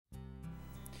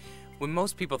When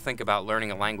most people think about learning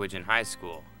a language in high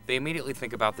school, they immediately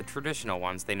think about the traditional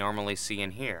ones they normally see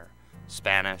and hear: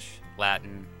 Spanish,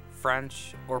 Latin,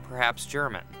 French, or perhaps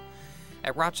German.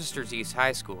 At Rochester's East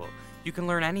High School, you can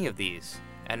learn any of these,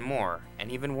 and more,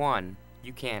 and even one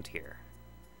you can't hear.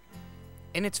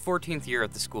 In its 14th year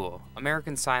at the school,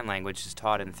 American Sign Language is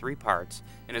taught in 3 parts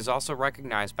and is also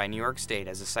recognized by New York State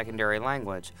as a secondary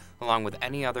language, along with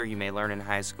any other you may learn in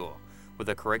high school, with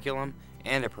a curriculum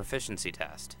and a proficiency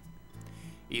test.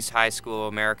 East High School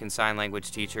American Sign Language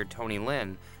teacher Tony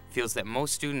Lynn feels that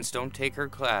most students don't take her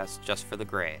class just for the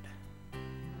grade.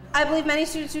 I believe many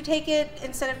students who take it,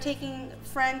 instead of taking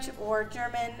French or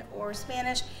German or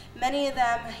Spanish, many of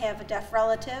them have a deaf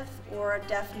relative or a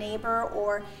deaf neighbor,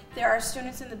 or there are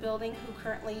students in the building who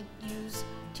currently use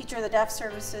Teacher of the Deaf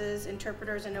services,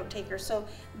 interpreters, and note takers. So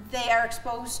they are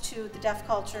exposed to the deaf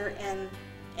culture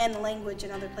and the language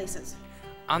in other places.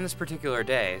 On this particular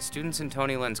day, students in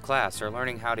Tony Lynn's class are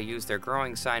learning how to use their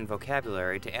growing sign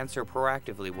vocabulary to answer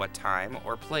proactively what time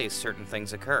or place certain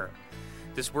things occur.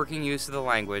 This working use of the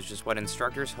language is what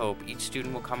instructors hope each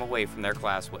student will come away from their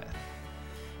class with.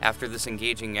 After this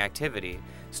engaging activity,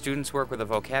 students work with a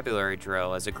vocabulary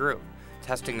drill as a group,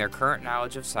 testing their current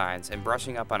knowledge of signs and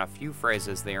brushing up on a few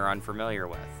phrases they are unfamiliar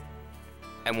with.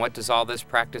 And what does all this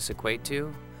practice equate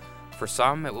to? For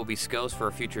some, it will be skills for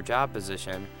a future job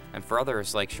position, and for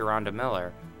others, like Sharonda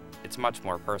Miller, it's much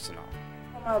more personal.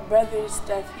 My brother's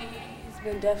deaf. He's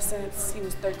been deaf since he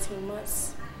was 13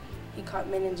 months. He caught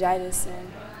meningitis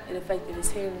and it affected his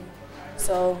hearing.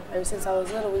 So ever since I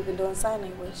was little, we've been doing sign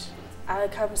language. I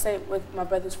conversate with my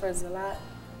brother's friends a lot,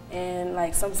 and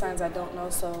like some signs I don't know,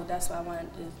 so that's why I wanted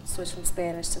to switch from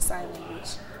Spanish to sign language.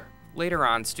 Later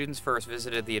on, students first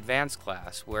visited the advanced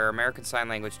class, where American Sign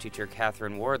Language teacher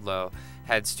Catherine Wardlow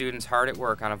had students hard at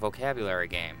work on a vocabulary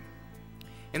game.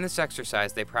 In this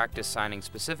exercise, they practiced signing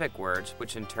specific words,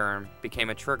 which in turn became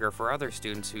a trigger for other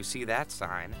students who see that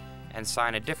sign and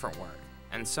sign a different word,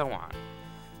 and so on.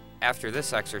 After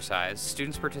this exercise,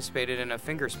 students participated in a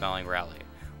fingerspelling rally,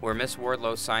 where Miss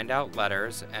Wardlow signed out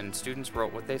letters and students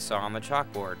wrote what they saw on the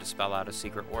chalkboard to spell out a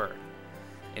secret word.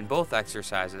 In both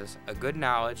exercises, a good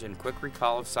knowledge and quick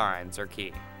recall of signs are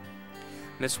key.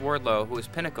 Miss Wardlow, who was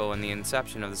pinnacle in the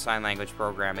inception of the sign language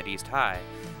program at East High,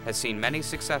 has seen many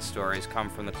success stories come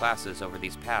from the classes over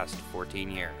these past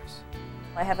 14 years.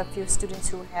 I have a few students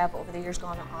who have over the years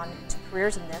gone on into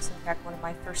careers in this. In fact, one of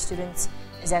my first students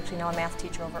is actually now a math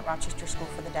teacher over at Rochester School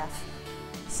for the Deaf.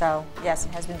 So yes,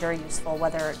 it has been very useful,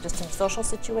 whether just in a social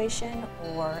situation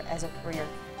or as a career.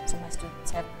 So my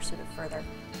students have pursued it further.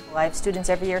 Well, I have students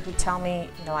every year who tell me,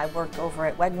 I worked over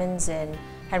at Wegmans in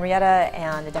Henrietta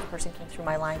and a deaf person came through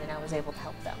my line and I was able to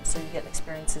help them. So you get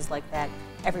experiences like that.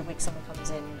 Every week someone comes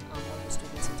in, one of the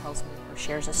students, and tells me or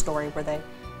shares a story where they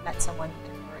met someone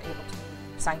and were able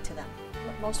to sign to them.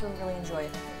 Most of them really enjoy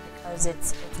it because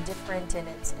it's different and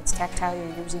it's tactile,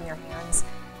 you're using your hands,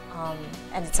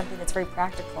 and it's something that's very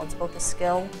practical. It's both a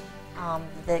skill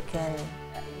that can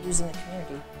use in the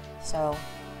community. So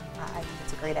I think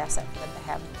it's a great asset for them to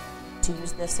have, to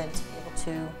use this and to be able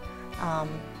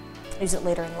to use it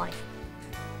later in life.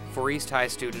 For East High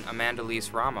student Amanda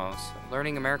Lise Ramos,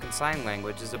 learning American Sign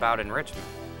Language is about enrichment,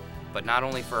 but not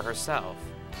only for herself,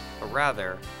 but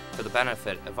rather for the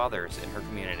benefit of others in her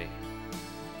community.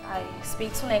 I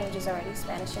speak 2 languages already,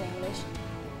 Spanish and English,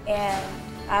 and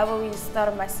I've always thought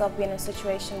of myself being in a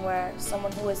situation where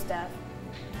someone who is deaf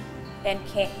and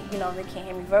can't, they can't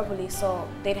hear me verbally, so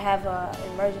they'd have an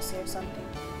emergency or something.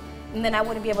 And then I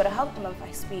wouldn't be able to help them if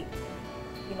I speak,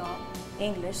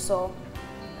 English. So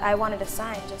I wanted a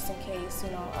sign just in case,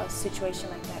 a situation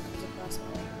like that comes across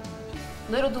my way.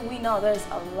 Little do we know, there's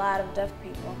a lot of deaf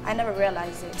people. I never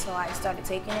realized it, so I started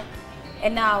taking it.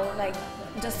 And now,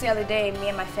 just the other day, me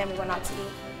and my family went out to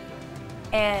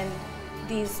eat, and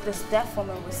this deaf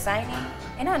woman was signing,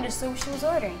 and I understood what she was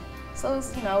ordering. So it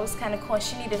was kind of cool.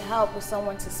 She needed help with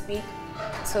someone to speak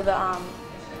to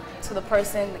the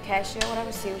person, the cashier,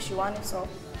 whatever, see what she wanted. So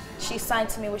she signed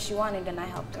to me what she wanted, and I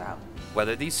helped her out.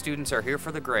 Whether these students are here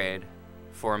for the grade,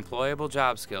 for employable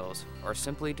job skills, or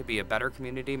simply to be a better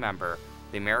community member,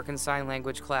 the American Sign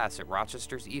Language class at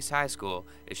Rochester's East High School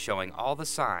is showing all the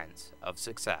signs of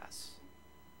success.